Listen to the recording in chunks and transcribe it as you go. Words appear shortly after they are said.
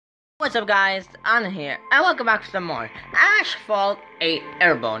What's up guys, Anna here, and welcome back to some more Asphalt 8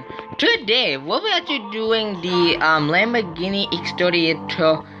 Airborne. Today, we'll be actually doing the Lamborghini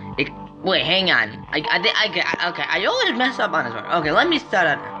Extorito. Wait, hang on. I always mess up on this one. Okay, let me start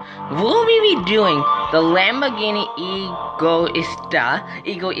out now. Will we be doing the Lamborghini Egoista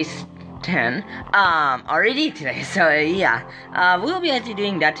 10 already today? So yeah, we'll be actually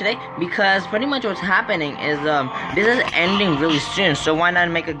doing that today because pretty much what's happening is this is ending really soon, so why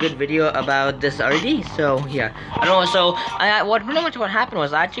not make a good video about this already? So yeah, I don't know. So what happened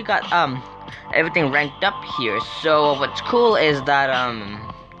was I actually got everything ranked up here. So what's cool is that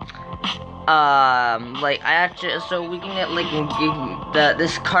so we can get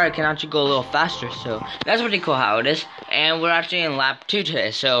this car can actually go a little faster, so that's pretty cool how it is. And we're actually in lap 2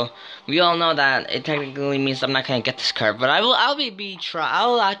 today, so we all know that it technically means I'm not gonna get this car, but I'll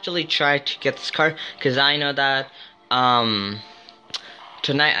actually try to get this car, because I know that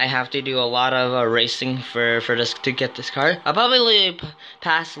tonight I have to do a lot of racing for this to get this car. I'll probably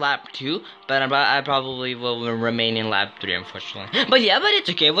pass lap 2, but I probably will remain in lap 3, unfortunately. But yeah, but it's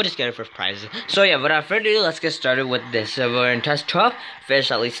okay. We'll just get it for prizes. So yeah, without further ado, let's get started with this. So we're in test 12.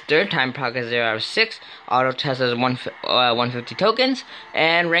 Finished at least 3rd. Time progress 0 out of 6. Auto test has 150 tokens,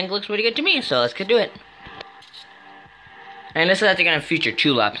 and rank looks pretty good to me. So let's get to it. And this is actually gonna feature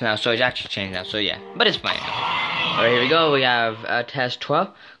 2 laps now, so it's actually changed now. So yeah, but it's fine. Alright, here we go. We have test 12,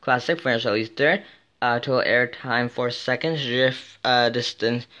 classic, finish at least 3rd. Total air time 4 seconds, drift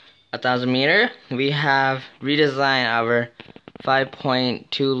distance 1,000 meter. We have redesigned our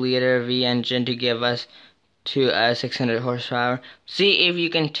 5.2 liter V engine to give us 600 horsepower. See if you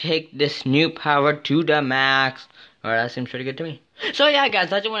can take this new power to the max. Alright, that seems pretty good to me. So yeah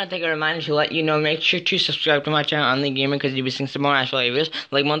guys, I just want to take a reminder to let you know, make sure to subscribe to my channel Only Gamer, because you'll be seeing some more Asphalt videos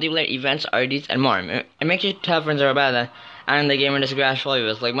like multiplayer events, RDs, and more. And make sure to tell friends about that Only Gamer does Asphalt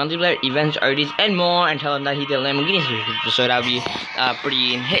videos like multiplayer events, RDs, and more, and tell them that he did Lamborghinis, so that'll be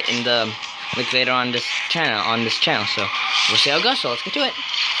pretty hit in the later on this channel. So we'll see how it goes. So let's get to it.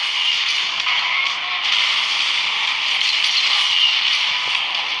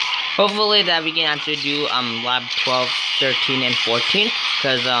 Hopefully that we can actually do lap 12, 13, and 14,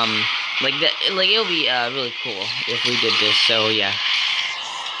 because it'll be really cool if we did this. So yeah.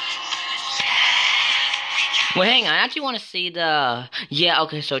 Well, hang on. I actually want to see the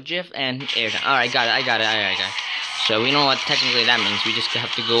okay. So drift and air. All right, got it. I got it. So we know what technically that means. We just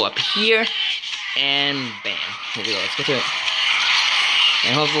have to go up here, and bam. Here we go. Let's get to it.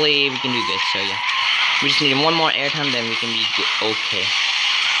 And hopefully we can do good. So yeah, we just need one more air time, then we can be good. Okay.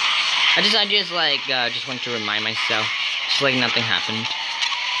 I just want to remind myself, just like nothing happened.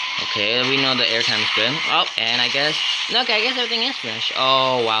 Okay, we know the airtime is good. Oh, and I guess everything is finished.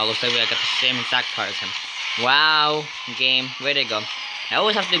 Oh wow, looks like we got the same exact car as him. Wow, game, where'd it go? I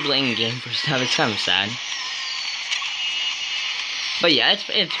always have to blame game for stuff. It's kind of sad. But yeah, it's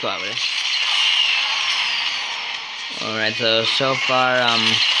cool over there. Alright, so far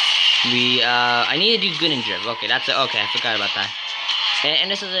I need to do good in drift. Okay, that's it. Okay, I forgot about that.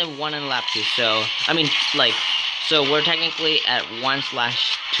 And this is a 1 in lap 2, so so we're technically at 1/2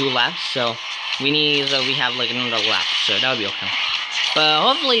 laps, so we have like another lap, so that'll be okay. But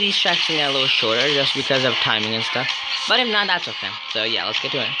hopefully these tracks can get a little shorter just because of timing and stuff. But if not, that's okay. So yeah, let's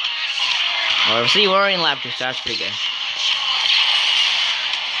get to it. Or see, we're in lap 2, so that's pretty good.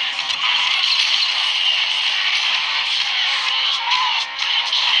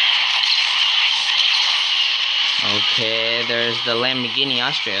 Okay, there's the Lamborghini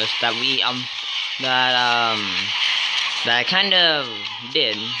Austrios that I kind of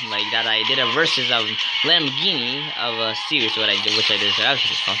did, like that I did a versus of Lamborghini of a series which I did, so that was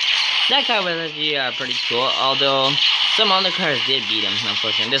pretty cool. That car was actually pretty cool, although some other cars did beat him,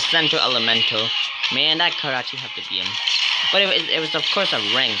 unfortunately. This Centro Elemento, man, that car actually had to beat him. But it was of course a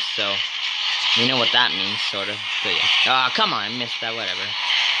rank, so you know what that means, sort of. So yeah. Oh, come on, I missed that, whatever.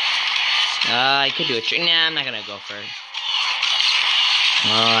 I could do a trick. Nah, I'm not gonna go for it.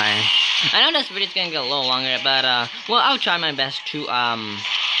 Alright. I know this video's gonna get a little longer, but well, I'll try my best to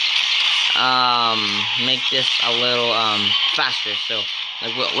make this a little faster. So,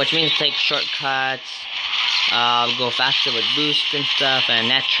 which means take shortcuts, go faster with boost and stuff, and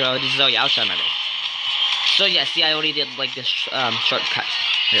nitro. I'll try my best. So yeah, see, I already did like this shortcut.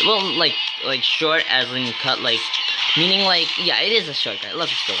 Well, like short as in cut, meaning yeah, it is a shortcut. Let's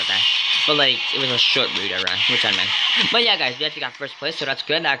just go with that. But it was a short route around, which I meant. But yeah, guys, we actually got 1st place, so that's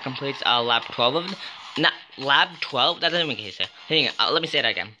good. That completes lap 12 of lap 12. That doesn't make any sense. Hang on, let me say that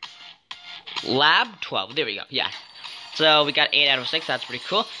again. Lap 12. There we go. Yeah. So we got 8 out of 6. That's pretty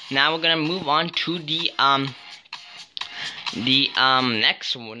cool. Now we're gonna move on to the the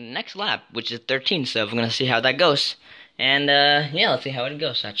next lap, which is 13. So we're gonna see how that goes. And yeah, let's see how it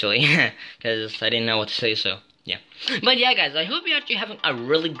goes actually, because I didn't know what to say. So yeah, but yeah, guys, I hope you're actually having a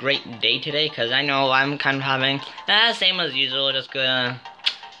really great day today, because I know I'm kind of having same as usual. Just gonna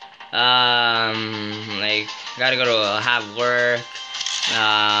like gotta go to have work.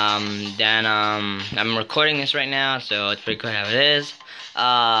 Then I'm recording this right now, so it's pretty cool how it is.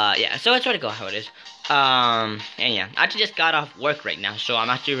 Yeah, so it's pretty cool how it is. And yeah, I actually just got off work right now, so I'm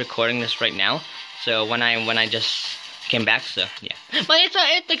actually recording this right now. So when I just came back, so yeah. But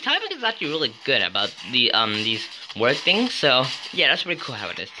the topic is actually really good about the these work things. So yeah, that's pretty cool how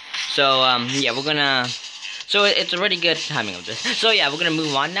it is. So yeah, we're gonna. So it's a really good timing of this. So yeah, we're gonna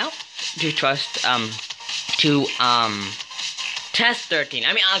move on now to test 13.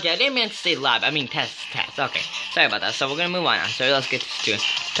 I mean, okay, I didn't mean to say lab. I mean test. Okay, sorry about that. So we're gonna move on now. So let's get to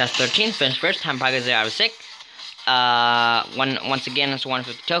test 13. Finish first. Time progress 0 out of 6. Once again, it's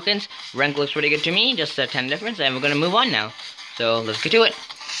 150 tokens. Rank looks pretty good to me. Just a 10 difference, and we're gonna move on now. So let's get to it.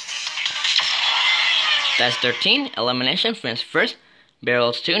 Test 13. Elimination. Finish first.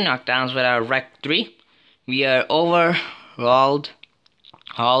 Barrels 2. Knockdowns without wreck 3. We are overhauled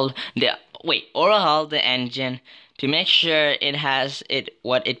the engine to make sure it has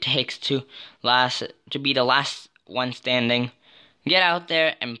what it takes to be the last one standing. Get out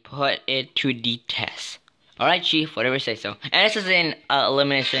there and put it to the test. Alright, Chief, whatever you say so. And this is in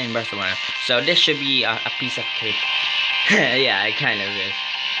elimination in Barcelona, so this should be a piece of cake. Yeah, it kind of is.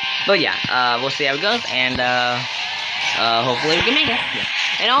 But yeah, we'll see how it goes, and hopefully we can make it. Yeah.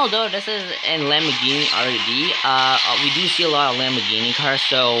 And although this is in Lamborghini RD, we do see a lot of Lamborghini cars,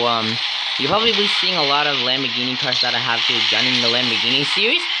 so you'll probably be seeing a lot of Lamborghini cars that I have to done in the Lamborghini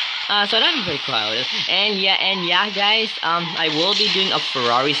series. So that'd be pretty cool how it is. And yeah, guys, I will be doing a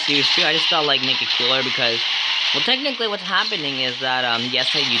Ferrari series too. I just thought like make it cooler because, well, technically what's happening is that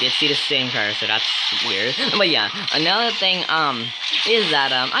yes, you did see the same car, so that's weird. But yeah, another thing is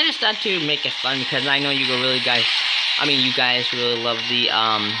that I just thought to make it fun because I know you guys really love the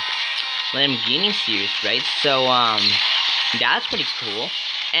Lamborghini series, right? So that's pretty cool.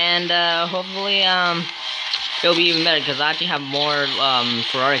 And hopefully it'll be even better because I actually have more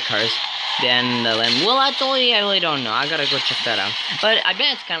Ferrari cars than the Lamb. Well, actually, I really don't know. I gotta go check that out. But I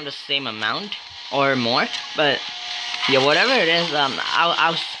bet it's kind of the same amount or more. But yeah, whatever it is,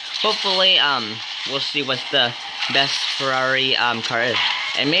 I'll hopefully we'll see what's the best Ferrari car is.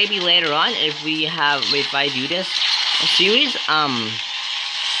 And maybe later on, if I do this series,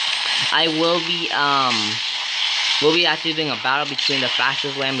 I will be we'll be actually doing a battle between the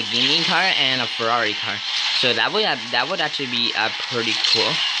fastest Lamborghini car and a Ferrari car. So that would actually be pretty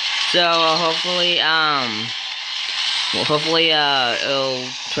cool. So hopefully it'll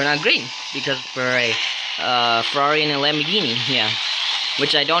turn out great because for a Ferrari and a Lamborghini, yeah.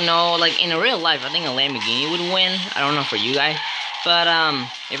 Which I don't know, like in real life, I think a Lamborghini would win. I don't know for you guys, but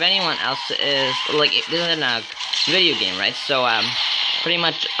if anyone else is like, this is a video game, right? So pretty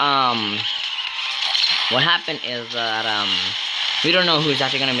much what happened is that we don't know who's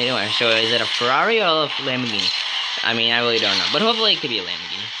actually gonna be doing it. So is it a Ferrari or a Lamborghini? I mean, I really don't know. But hopefully it could be a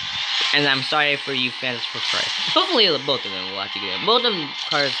Lamborghini. And I'm sorry for you fans for Ferrari. Hopefully both of them will actually get it. Both of the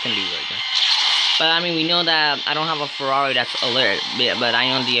cars can be really good. But I mean, we know that I don't have a Ferrari that's alert. But I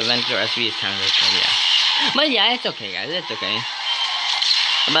know the Avenger SV is kind of good, yeah. But yeah, it's okay, guys. It's okay.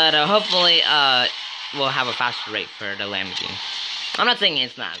 But hopefully we'll have a faster rate for the Lamborghini. I'm not saying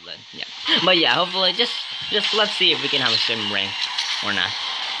it's not, but yeah. But yeah, hopefully just let's see if we can have a sim rank or not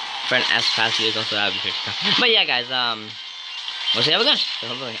for an S-Class vehicle, so that would be pretty cool. But yeah, guys, we'll see how it goes. So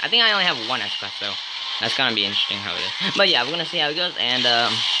hopefully, I think I only have one S-Class, so that's gonna be interesting how it is. But yeah, we're gonna see how it goes, and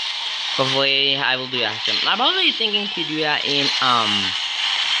hopefully I will do that. I'm probably thinking to do that in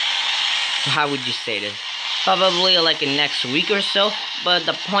how would you say this? Probably like in next week or so. But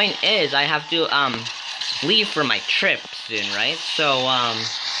the point is, I have to leave for my trip soon, right? So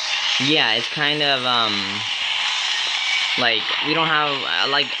yeah, it's kind of like we don't have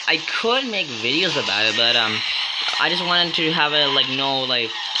like I could make videos about it, but I just wanted to have it like no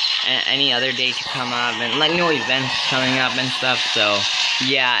like any other day to come up and like no events coming up and stuff. So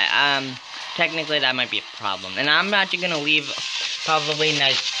yeah, technically that might be a problem, and I'm actually gonna leave probably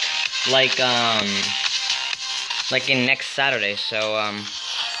like in next Saturday. So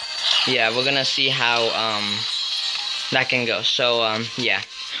yeah, we're gonna see how that can go. So yeah,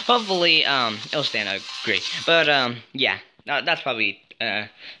 hopefully it'll stand out great. But yeah, that's probably a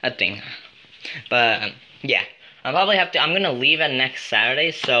thing. But yeah, I'm gonna leave it next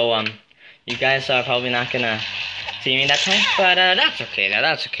Saturday. So you guys are probably not gonna see me that time. But that's okay.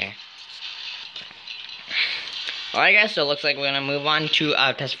 That's okay. Alright guys, so it looks like we're gonna move on to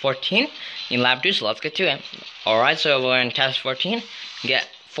test 14 in lab 2, so let's get to it. Alright, so we're in test 14. Get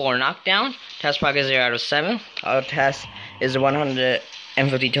 4 knockdown. Test progress 0 out of 7. Auto test is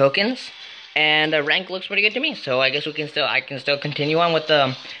 150 tokens. And the rank looks pretty good to me, so I guess I can still continue on with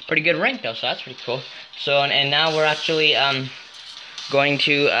the pretty good rank though, so that's pretty cool. So and now we're actually going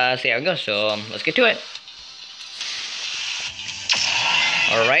to see how it goes. So let's get to it.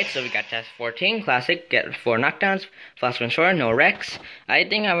 Alright, so we got test 14, classic, get 4 knockdowns, flash when short, no wrecks. I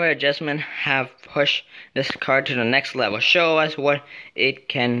think our adjustment have pushed this card to the next level. Show us what it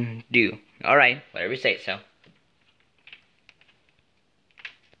can do. Alright, whatever you say so.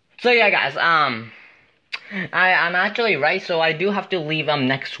 So yeah guys, I'm actually right, so I do have to leave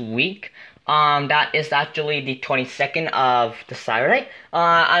next week. That is actually the 22nd of the Saturday.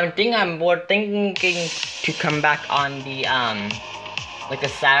 We're thinking to come back on the like the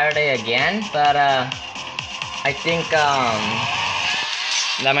Saturday again, but I think that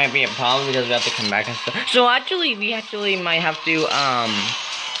might be a problem because we have to come back and stuff. So actually we might have to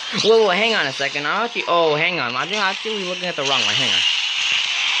whoa, hang on a second. Hang on. I'm actually looking at the wrong one. Hang on.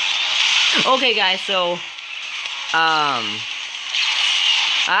 Okay guys, so I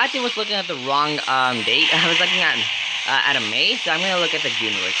actually was looking at the wrong date. I was looking at a May, so I'm gonna look at the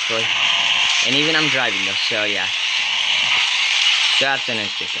June actually. And even I'm driving though, so yeah. So that's an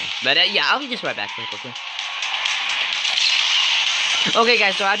interesting. But yeah, I'll be just right back real quickly. Okay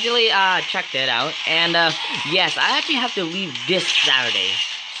guys, so I actually checked it out, and yes, I actually have to leave this Saturday.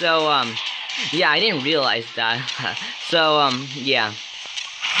 So yeah, I didn't realize that. So yeah.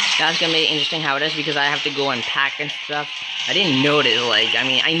 That's gonna be interesting how it is because I have to go and pack and stuff. I didn't notice, like, I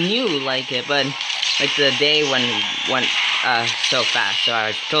mean, I knew, like, it, but, like, the day went so fast, so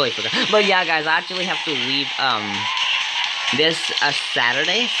I totally forgot. But, yeah, guys, I actually have to leave, this,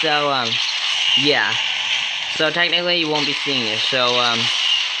 Saturday, so, yeah. So, technically, you won't be seeing it, so,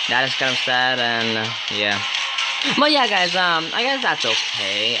 that is kind of sad, and, yeah. But, yeah, guys, I guess that's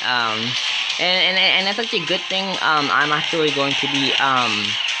okay, and that's actually a good thing. I'm actually going to be,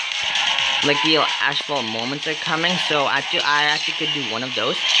 like the Asphalt moments are coming, so I actually could do one of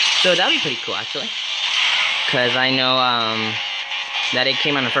those. So that'd be pretty cool, actually. Cause I know, that it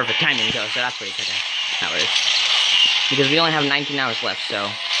came on the perfect timing, though, so that's pretty good. How it is. Because we only have 19 hours left,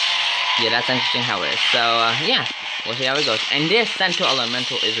 so yeah, that's interesting how it is. So yeah, we'll see how it goes. And this Central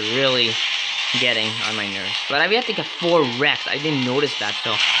Elemental is really getting on my nerves. But I've yet to get 4 wrecks. I didn't notice that,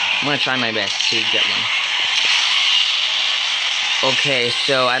 so I'm gonna try my best to get one. Okay,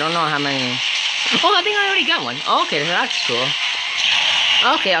 so I don't know how many. Oh, I think I already got one. Okay, so that's cool.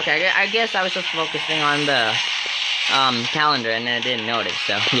 Okay, I guess I was just focusing on the calendar and then I didn't notice.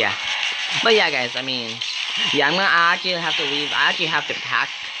 So yeah, but yeah, guys. I mean, yeah, I actually have to leave. I actually have to pack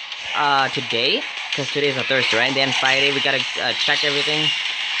today because today's a Thursday, right? And then Friday we gotta check everything,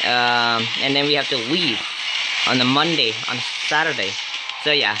 and then we have to leave on the Monday, on Saturday. So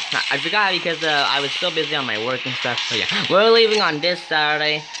yeah, I forgot because I was still busy on my work and stuff. So yeah, we're leaving on this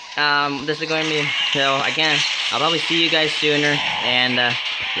Saturday. This is going to be, so again, I'll probably see you guys sooner. And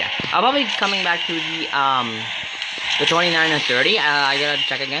yeah, I'll probably be coming back to the 29 or 30. I gotta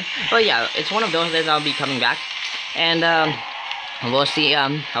check again. But yeah, it's one of those days I'll be coming back. And we'll see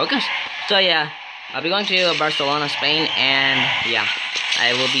how it goes. So yeah, I'll be going to Barcelona, Spain. And yeah,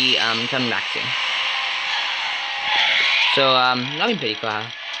 I will be coming back soon. So, that'll be pretty cool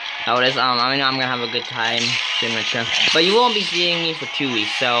how it is. I know I'm gonna have a good time doing my trip. But you won't be seeing me for 2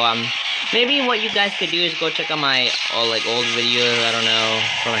 weeks. So, maybe what you guys could do is go check out my, old videos, I don't know,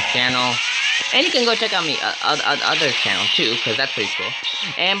 from my channel. And you can go check out my other channel, too, because that's pretty cool.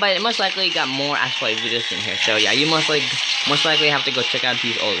 But most likely got more Asphalt videos in here. So, yeah, you most likely have to go check out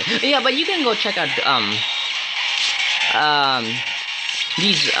these older. Yeah, but you can go check out,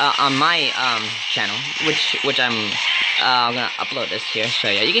 these, on my, channel, which I'm gonna upload this here, so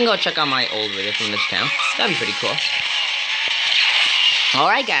yeah, you can go check out my old videos from this channel. That'd be pretty cool.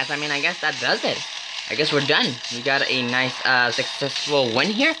 Alright guys, I mean, I guess that does it. I guess we're done. We got a nice, successful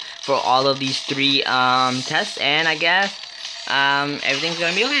win here for all of these 3, tests, and I guess, everything's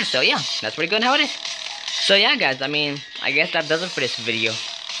gonna be okay, so yeah, that's pretty good how it is. So yeah guys, I mean, I guess that does it for this video.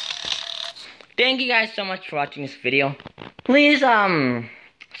 Thank you guys so much for watching this video. Please,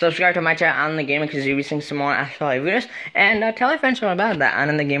 subscribe to my channel, On The Gamer, because you'll be seeing some more Asphalt videos. And tell your friends about that.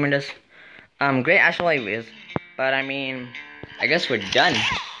 On The Gamer does great Asphalt videos. But I mean, I guess we're done.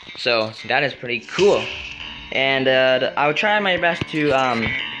 So that is pretty cool. And I'll try my best to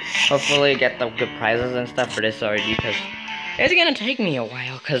hopefully get the good prizes and stuff for this already, because it's gonna take me a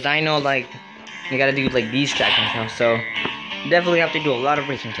while. Because I know, like, you gotta do like these tracks and stuff. So definitely have to do a lot of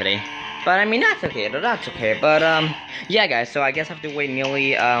racing today. But I mean, that's okay, though, that's okay. But, yeah, guys, so I guess I have to wait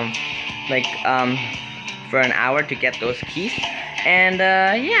nearly, for an hour to get those keys. And,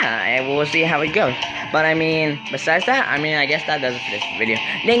 yeah, we'll see how it goes. But, I mean, besides that, I mean, I guess that does it for this video.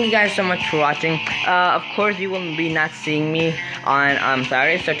 Thank you guys so much for watching. Of course, you will be not seeing me on,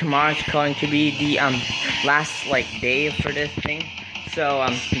 Saturday. So, tomorrow is going to be the, last, day for this thing. So,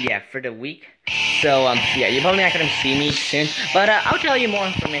 yeah, for the week. So, yeah, you're probably not gonna see me soon, but, I'll tell you more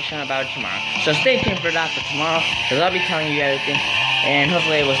information about it tomorrow. So stay tuned for that for tomorrow, because I'll be telling you everything, and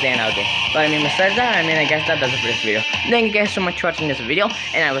hopefully it will stand out good. But, I mean, besides that, I mean, I guess that does it for this video. Thank you guys so much for watching this video,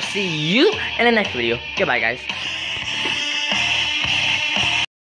 and I will see you in the next video. Goodbye, guys.